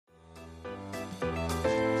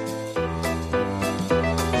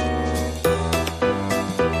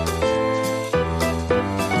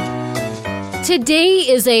Today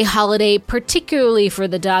is a holiday particularly for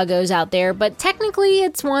the doggos out there, but technically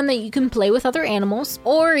it's one that you can play with other animals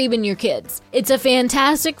or even your kids. It's a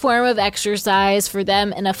fantastic form of exercise for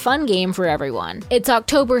them and a fun game for everyone. It's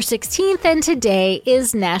October 16th and today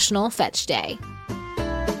is National Fetch Day.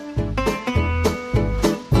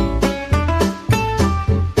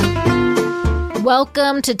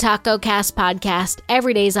 Welcome to Taco Cast Podcast.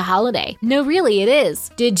 Every day is a holiday. No, really, it is.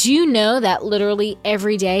 Did you know that literally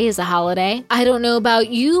every day is a holiday? I don't know about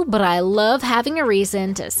you, but I love having a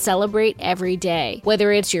reason to celebrate every day.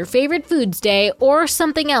 Whether it's your favorite foods day or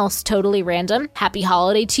something else totally random, happy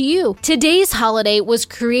holiday to you. Today's holiday was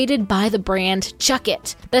created by the brand Chuck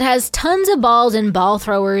It that has tons of balls and ball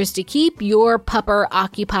throwers to keep your pupper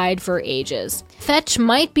occupied for ages. Fetch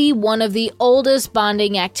might be one of the oldest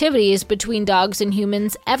bonding activities between dogs and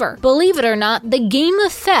humans ever. Believe it or not, the game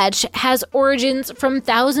of fetch has origins from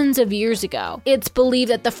thousands of years ago. It's believed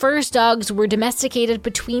that the first dogs were domesticated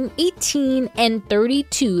between 18 and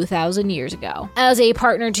 32,000 years ago. As a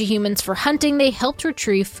partner to humans for hunting, they helped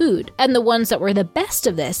retrieve food, and the ones that were the best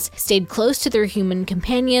of this stayed close to their human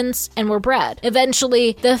companions and were bred.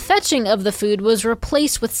 Eventually, the fetching of the food was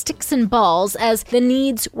replaced with sticks and balls as the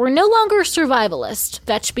needs were no longer survivalist.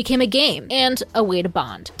 Fetch became a game and a way to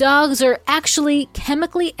bond. Dogs are actually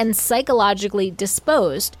chemically and psychologically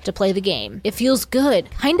disposed to play the game. It feels good,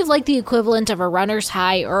 kind of like the equivalent of a runner's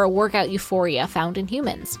high or a workout euphoria found in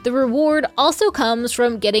humans. The reward also comes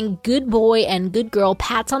from getting good boy and good girl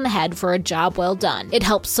pats on the head for a job well done. It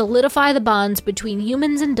helps solidify the bonds between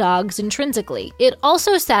humans and dogs intrinsically. It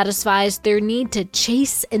also satisfies their need to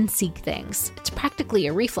chase and seek things. It's practically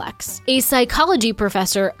a reflex. A psychology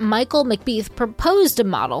professor, Michael McBeath, proposed a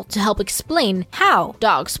model to help explain how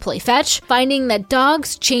dogs play fetch, finding that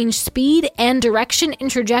dogs change speed and direction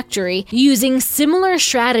and trajectory using similar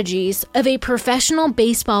strategies of a professional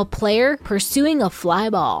baseball player pursuing a fly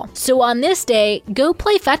ball. So on this day, go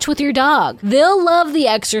play fetch with your dog. They'll love the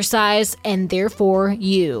exercise and therefore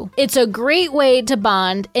you. It's a great way to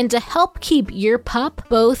bond and to help keep your pup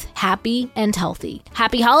both happy and healthy.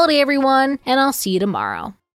 Happy holiday, everyone, and I'll see you tomorrow.